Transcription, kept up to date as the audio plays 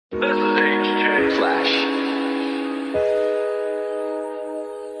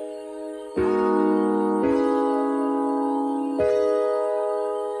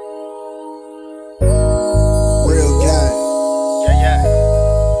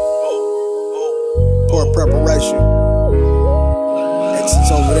elevation.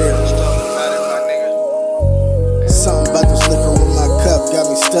 Exits over there. Something about this liquor in my cup got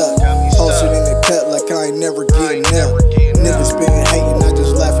me stuck. Posted in the cut like I ain't never getting up. Niggas been hating, I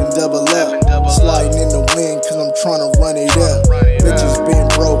just laugh and double up. Sliding in the wind cause I'm tryna run it up. Bitches been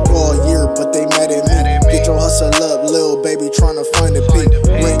broke all year, but they mad at me. Get your hustle up, lil' baby, tryna find a peak.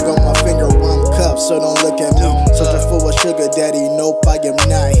 Ring on my finger while I'm cuffed, so don't look at me. Searching for a sugar daddy, nope, I am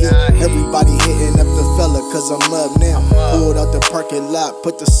not here. Everybody hitting up the fella cause I'm up now. Pulled out the parking lot,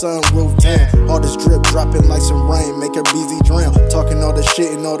 put the sunroof down. All this drip dropping like some rain, make a busy drown. Talking all the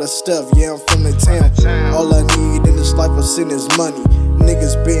shit and all the stuff, yeah, I'm from the town. All I need in this life of sin is money.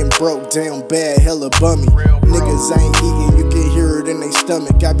 Niggas been broke down bad, hella bummy. Niggas ain't eating, you can hear it in they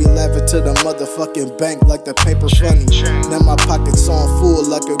stomach. I be laughing to the motherfucking bank like the paper funny. Now my pockets on full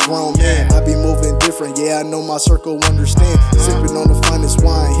like a grown man. I be moving different, yeah, I know my circle understand. Sipping on the finest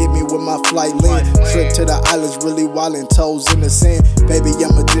wine, hit me with my flight land. Trip to the islands, really wildin', toes in the sand. Baby,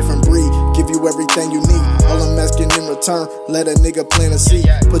 I'm a different breed, give you everything you need. All I'm asking in return, let a nigga plant a seed.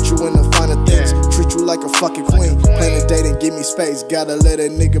 Put you in the finer things, treat you like a fucking queen. Plan a date and give me space, gotta let a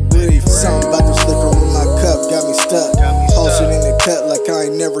nigga breathe. Something about this liquor in my cup got me stuck. Posted in the cut like I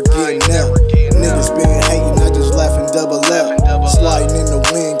ain't never getting up. Niggas been hating, I just laugh and double up. Sliding in the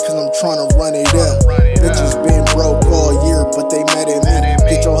wind cause I'm tryna run it up. Bitches been broke all year, but they mad at me.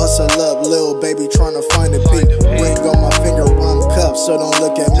 Get your hustle up, lil' baby, tryna find a peak. Ring on my finger while I'm cuffed, so don't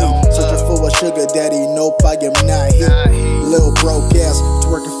look at me. Searching for a sugar daddy, nope, I am not here. Lil' broke ass,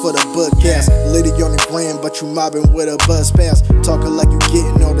 twerking for the book ass. Liddy on the gram, but you mobbing with a buzz pass. Talking like you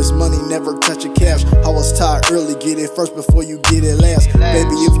getting all this money, never touching cash. I was tired early, get it first before you get it last.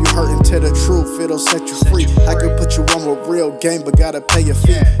 Baby, if you hurtin', tell the truth, it'll set you free. I could put you on with real game, but gotta pay a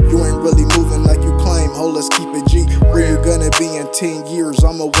fee. You ain't really moving like you claim, hold let's keep it G. Where you gonna be in 10 years,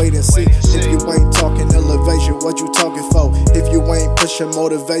 I'ma wait and see. If you ain't talking elevation, what you talking for? If you ain't pushing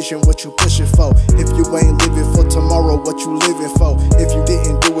motivation, what you pushing for? If you ain't living for tomorrow, what you living for? If you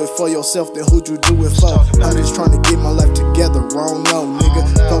didn't do it for yourself, then who'd you do it for? I'm just trying to get my life together, I don't know, nigga.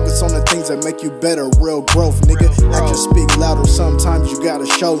 Focus on the things that make you better, real growth, nigga. I can speak louder, sometimes you gotta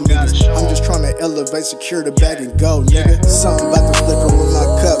show, niggas. I'm just trying to elevate, secure the bag and go, nigga. Something about this liquor in my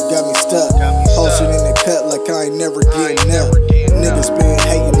cup got me stuck. Posted in the cut like I ain't never getting up. Niggas been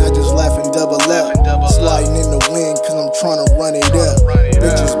hating, I just laugh and double up. Sliding in the wind cause I'm tryna run it up.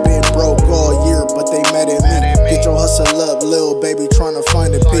 Bitches been broke all year, but they mad at me. Get your hustle up, lil' baby, tryna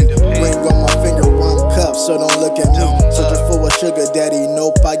find a peak. Ring on my finger while I'm cuffed, so don't look at me. Searching for a sugar daddy,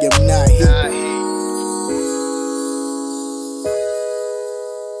 nope, I am not here.